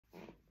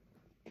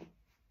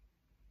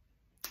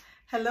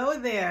Hello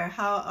there,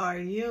 how are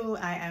you?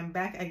 I am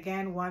back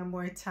again one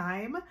more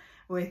time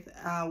with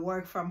a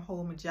work from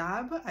home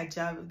job, a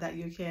job that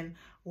you can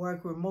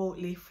work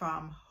remotely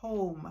from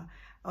home.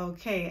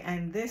 Okay,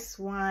 and this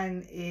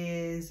one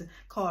is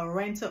called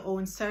Rent to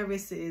Own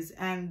Services,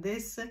 and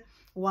this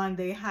one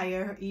they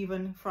hire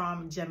even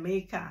from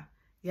Jamaica.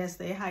 Yes,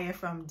 they hire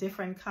from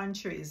different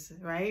countries,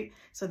 right?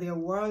 So they're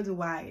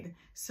worldwide.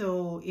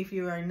 So if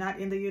you are not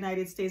in the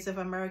United States of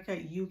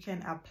America, you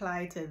can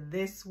apply to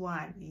this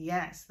one.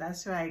 Yes,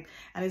 that's right.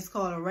 And it's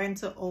called Rent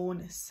to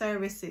Own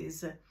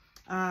Services.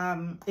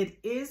 It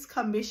is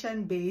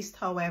commission based,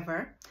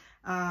 however,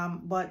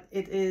 but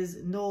it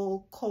is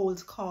no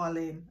cold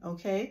calling,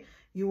 okay?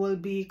 You will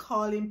be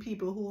calling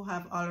people who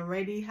have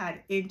already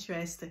had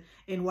interest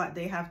in what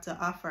they have to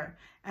offer.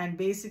 And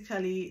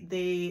basically,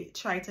 they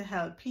try to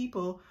help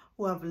people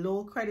who have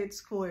low credit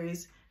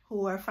scores,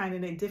 who are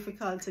finding it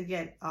difficult to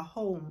get a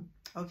home,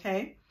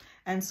 okay?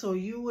 And so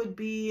you would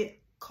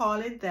be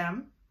calling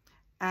them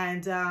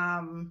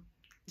and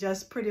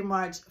just pretty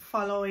much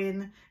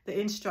following the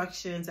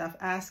instructions of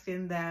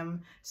asking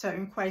them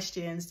certain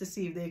questions to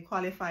see if they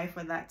qualify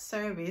for that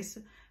service.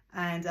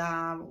 And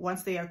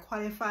once they are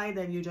qualified,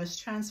 then you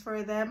just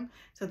transfer them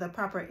to the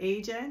proper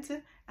agent,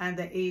 and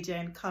the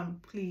agent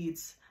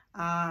completes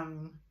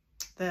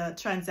the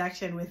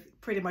transaction with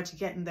pretty much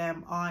getting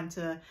them on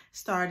to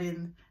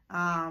starting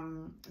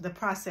the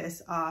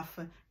process of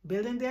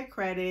building their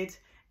credit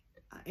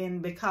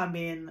in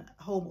becoming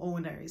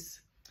homeowners.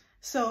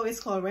 So it's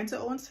called Rent to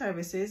Own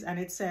Services, and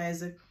it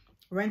says,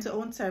 Rent to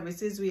Own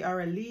Services, we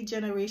are a lead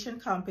generation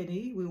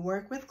company. We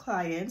work with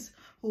clients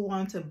who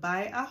want to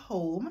buy a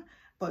home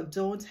but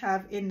don't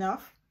have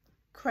enough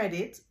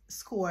credit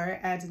score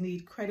and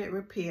need credit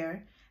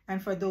repair,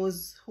 and for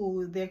those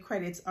who their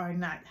credits are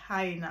not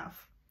high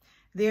enough.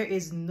 There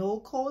is no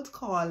cold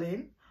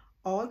calling.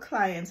 All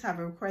clients have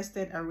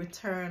requested a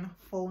return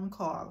phone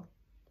call.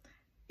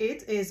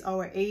 It is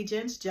our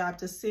agent's job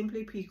to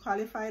simply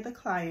pre-qualify the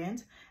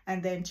client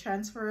and then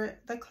transfer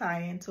the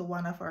client to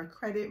one of our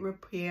credit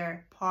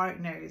repair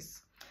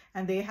partners.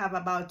 And they have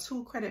about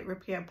 2 credit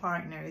repair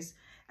partners,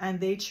 and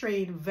they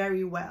train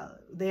very well.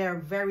 They are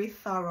very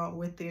thorough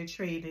with their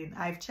training.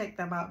 I've checked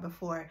them out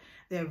before.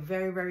 They're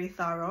very, very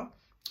thorough.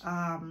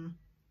 And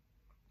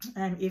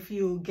if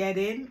you get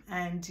in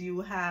and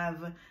you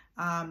have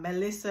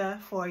Melissa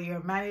for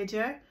your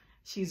manager,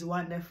 she's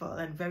wonderful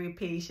and very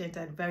patient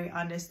and very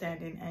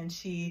understanding, and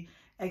she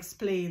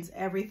explains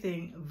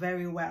everything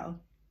very well.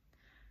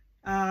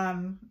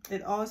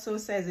 It also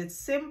says it's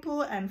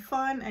simple and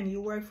fun, and you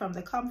work from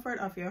the comfort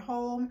of your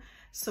home.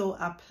 So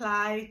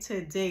apply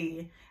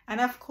today.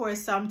 And of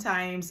course,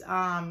 sometimes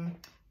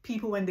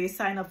people, when they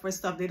sign up for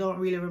stuff, they don't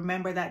really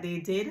remember that they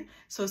did.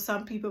 So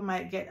some people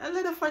might get a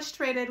little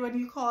frustrated when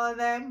you call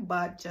them,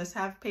 but just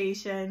have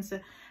patience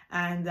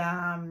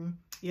and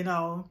you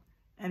know,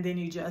 and then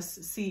you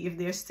just see if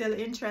they're still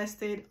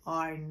interested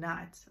or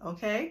not,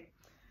 okay?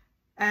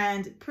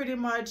 And pretty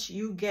much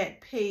you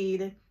get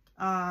paid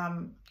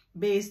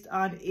based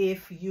on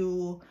if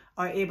you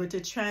are able to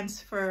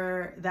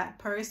transfer that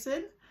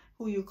person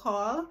who you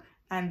call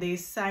and they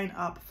sign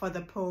up for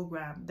the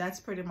program. That's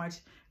pretty much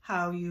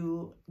how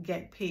you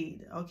get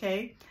paid,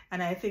 okay?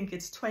 And I think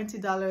it's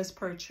 $20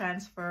 per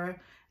transfer,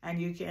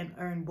 and you can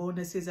earn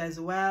bonuses as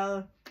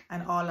well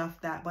and all of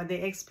that. But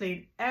they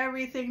explain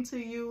everything to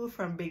you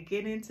from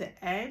beginning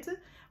to end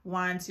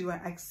once you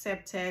are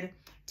accepted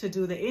to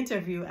do the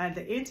interview. And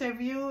the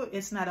interview,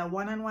 it's not a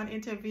one-on-one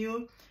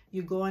interview.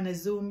 You go on a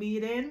Zoom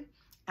meeting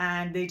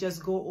and they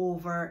just go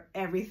over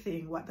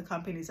everything, what the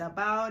company is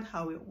about,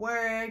 how it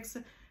works,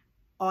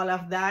 all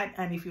of that.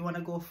 And if you want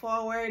to go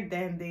forward,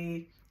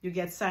 then you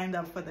get signed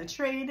up for the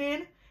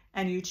training,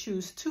 and you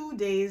choose 2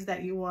 days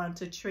that you want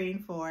to train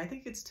for. I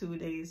think it's 2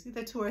 days,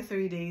 either 2 or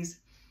 3 days.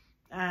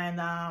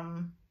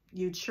 And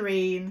you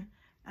train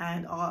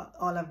and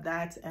all of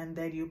that, and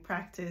then you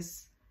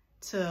practice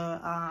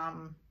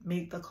to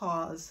make the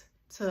calls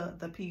to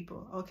the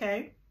people,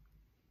 okay?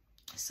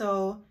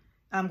 So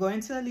I'm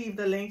going to leave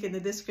the link in the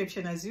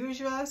description as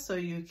usual, so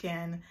you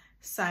can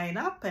sign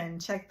up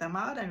and check them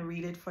out and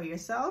read it for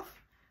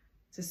yourself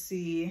to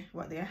see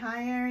what they're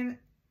hiring,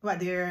 what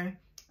they're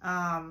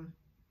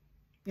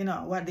you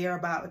know, what they're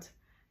about.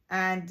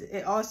 And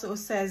it also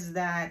says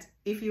that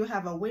if you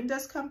have a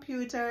Windows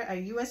computer,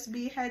 a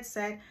USB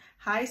headset,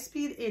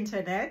 high-speed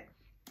internet,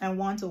 and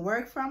want to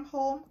work from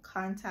home,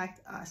 contact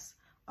us.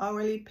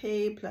 Hourly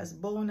pay plus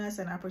bonus,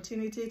 and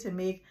opportunity to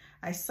make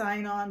a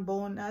sign-on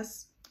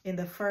bonus in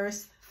the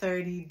first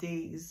 30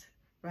 days,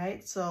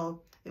 right?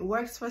 So it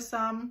works for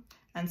some,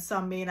 and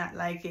some may not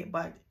like it,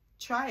 but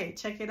try it,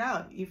 check it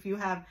out. If you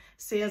have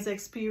sales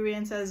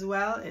experience as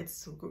well, it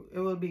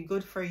will be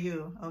good for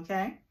you,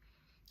 okay?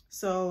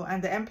 So,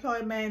 and the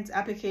employment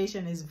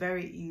application is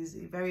very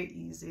easy,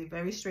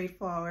 very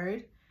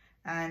straightforward.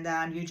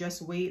 And you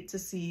just wait to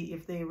see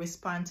if they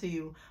respond to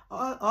you.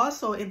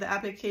 Also in the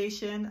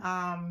application,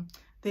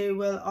 they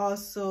will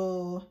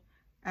also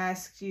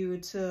ask you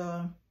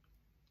to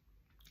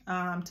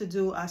to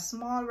do a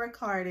small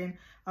recording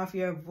of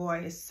your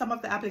voice. Some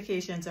of the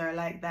applications are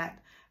like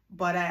that,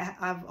 but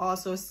I've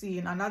also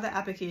seen another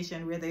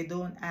application where they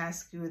don't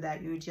ask you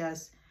that. You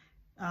just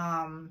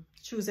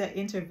choose an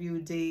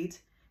interview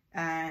date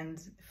and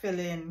fill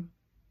in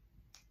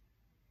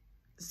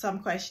some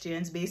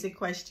questions, basic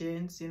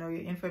questions, you know,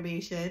 your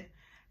information,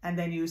 and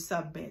then you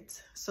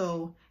submit.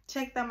 So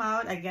check them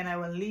out. Again, I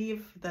will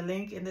leave the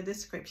link in the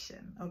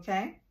description.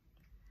 Okay.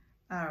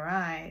 All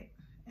right.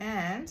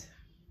 And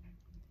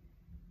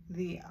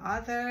the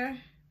other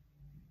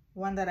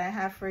one that I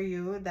have for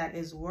you that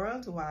is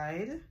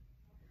worldwide,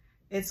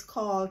 it's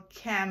called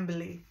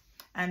CAMBLY.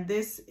 And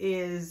this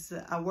is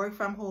a work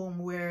from home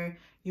where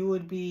you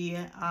would be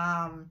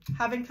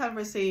having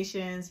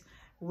conversations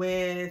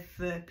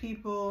with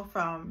people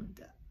from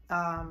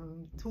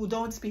who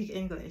don't speak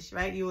English,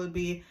 right? You will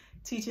be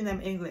teaching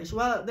them English.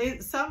 Well, they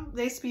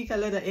speak a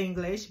little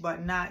English,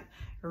 but not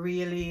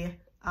really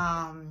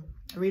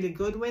really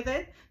good with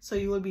it. So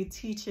you will be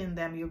teaching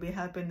them, you'll be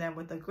helping them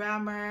with the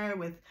grammar,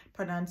 with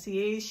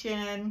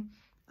pronunciation,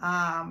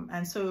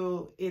 and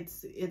so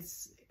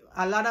it's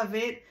a lot of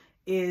it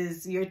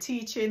is you're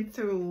teaching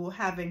through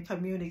having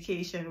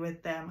communication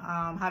with them,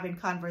 having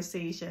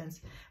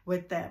conversations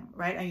with them,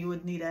 right? And you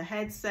would need a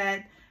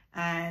headset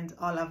and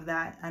all of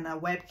that and a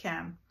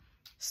webcam.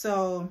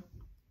 So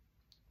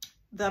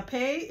the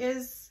pay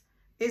is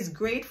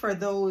great for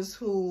those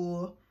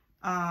who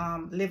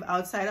live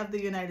outside of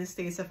the United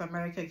States of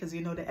America, because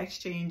you know the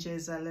exchange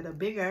is a little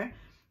bigger.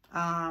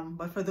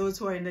 But for those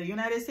who are in the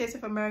United States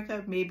of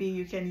America, maybe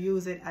you can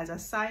use it as a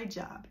side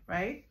job,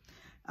 right?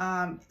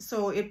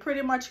 So it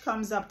pretty much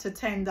comes up to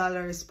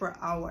 $10 per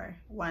hour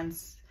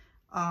once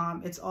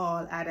it's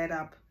all added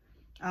up.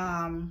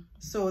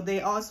 So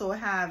they also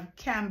have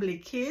CAMBLY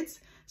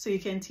Kids, so you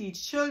can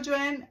teach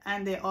children,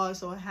 and they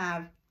also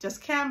have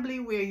just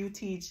CAMBLY where you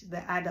teach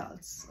the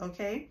adults.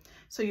 Okay,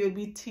 so you'll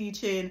be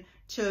teaching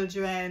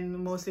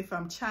children mostly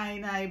from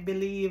China, I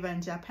believe,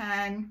 and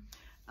Japan,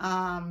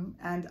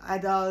 and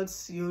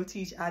adults, you'll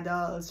teach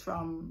adults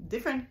from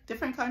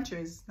different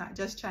countries, not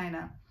just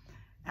China.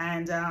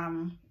 And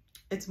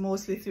it's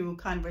mostly through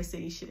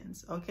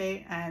conversations.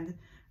 Okay, and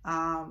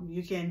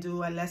you can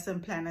do a lesson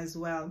plan as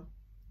well.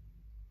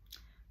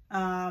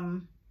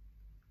 And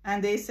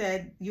they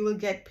said you will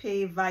get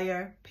paid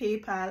via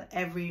PayPal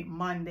every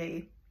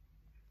Monday.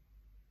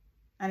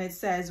 And it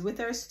says, with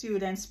our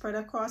students spread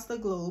across the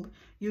globe,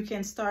 you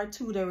can start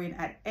tutoring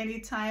at any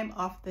time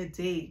of the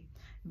day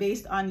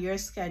based on your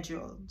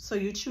schedule. So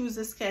you choose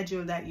the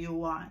schedule that you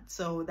want.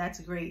 So that's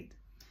great.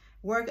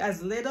 Work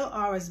as little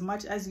or as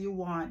much as you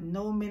want.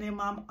 No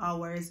minimum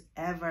hours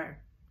ever.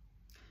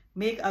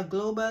 Make a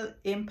global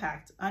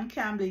impact. On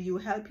CAMBLY, you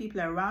help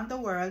people around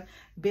the world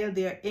build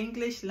their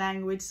English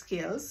language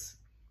skills.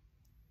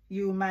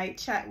 You might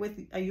chat with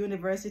a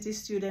university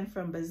student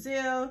from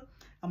Brazil,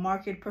 a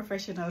market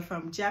professional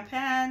from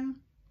Japan,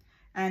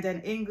 and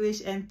an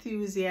English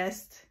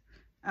enthusiast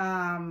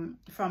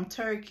from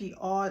Turkey,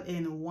 all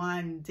in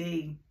one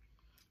day.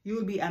 You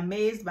will be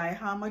amazed by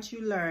how much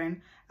you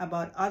learn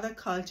about other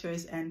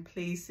cultures and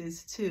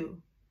places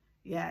too.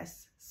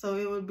 Yes, so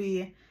it will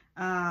be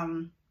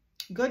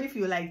good if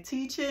you like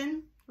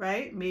teaching,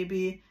 right?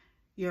 Maybe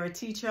you're a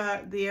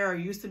teacher there or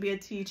used to be a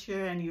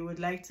teacher and you would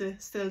like to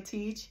still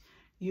teach.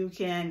 You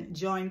can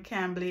join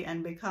CAMBLY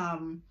and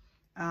become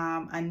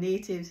a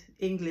native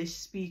English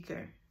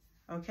speaker.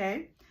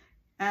 Okay,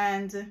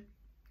 and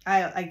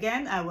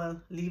I will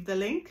leave the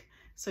link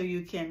so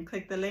you can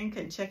click the link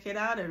and check it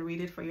out and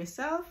read it for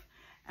yourself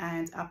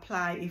and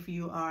apply if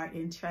you are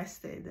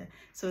interested.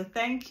 So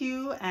thank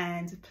you,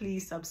 and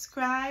please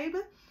subscribe.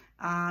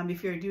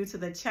 If you're new to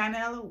the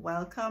channel,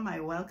 welcome. I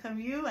welcome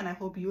you, and I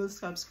hope you will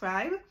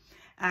subscribe,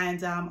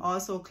 and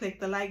also click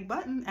the like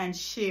button and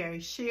share.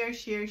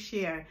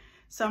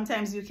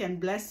 Sometimes you can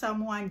bless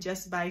someone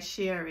just by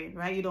sharing,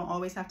 right? You don't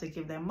always have to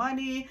give them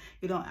money.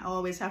 You don't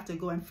always have to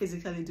go and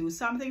physically do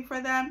something for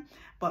them.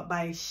 But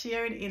by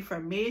sharing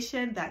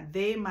information that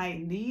they might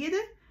need,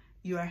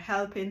 you are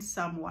helping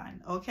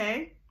someone,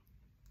 okay?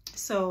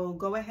 So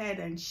go ahead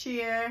and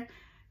share.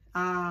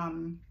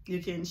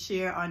 You can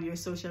share on your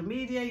social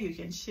media. You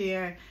can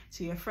share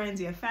to your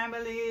friends, your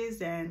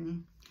families,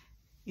 and,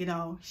 you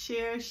know,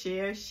 share.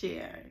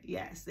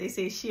 Yes, they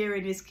say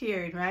sharing is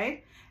caring,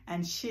 right?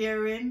 And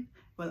sharing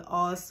will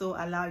also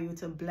allow you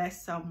to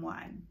bless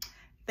someone.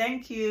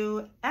 Thank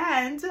you.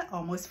 And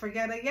almost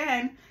forget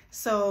again.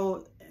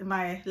 So in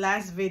my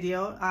last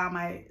video,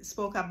 I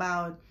spoke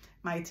about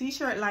my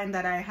t-shirt line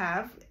that I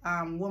have,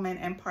 women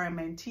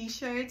empowerment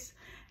t-shirts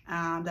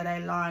that I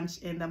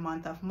launched in the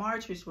month of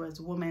March, which was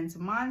Women's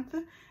Month.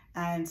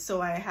 And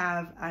so I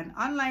have an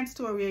online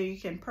store where you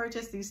can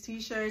purchase these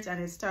t-shirts,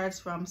 and it starts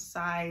from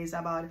size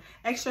about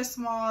extra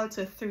small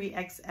to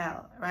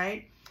 3XL,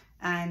 right?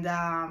 And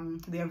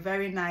they're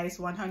very nice,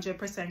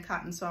 100%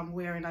 cotton. So I'm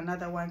wearing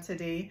another one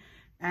today,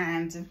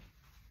 and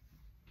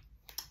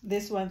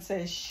this one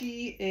says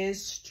she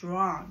is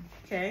strong.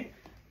 Okay,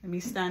 let me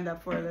stand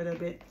up for a little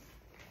bit.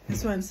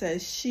 This one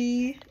says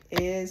she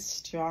is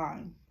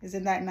strong.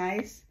 Isn't that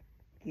nice?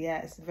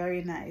 Yes,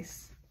 very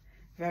nice.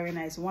 Very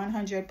nice.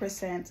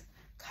 100%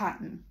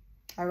 cotton.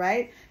 All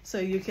right. So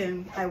you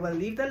can, I will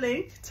leave the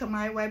link to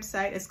my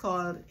website. It's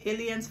called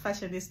Aliens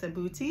Fashionista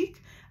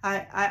Boutique.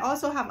 I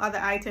also have other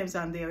items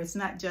on there. It's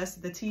not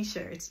just the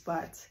t-shirts,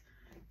 but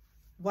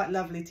what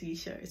lovely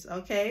t-shirts.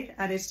 Okay.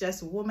 And it's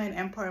just woman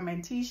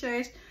empowerment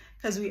t-shirts,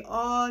 because we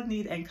all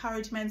need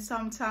encouragement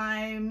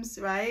sometimes,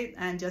 right?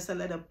 And just a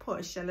little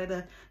push, a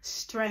little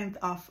strength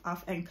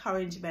of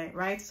encouragement,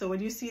 right? So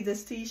when you see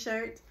this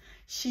t-shirt,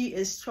 she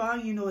is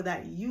strong, you know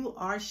that you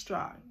are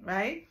strong,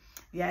 right?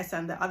 Yes,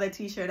 and the other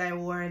t-shirt I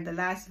wore in the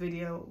last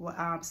video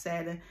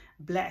said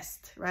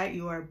blessed, right?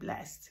 You are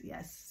blessed.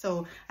 Yes.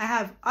 So I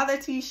have other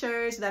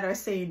t-shirts that are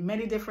saying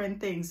many different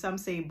things. Some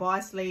say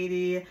boss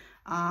lady,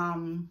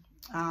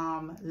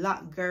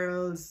 lot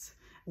girls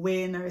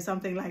win, or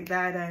something like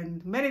that,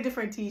 and many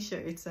different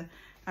t-shirts.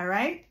 All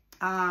right.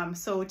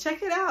 So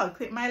check it out.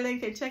 Click my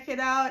link and check it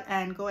out,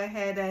 and go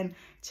ahead and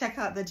check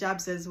out the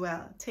jobs as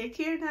well. Take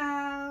care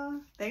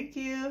now. Thank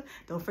you.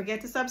 Don't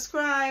forget to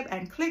subscribe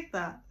and click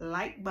the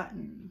like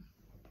button.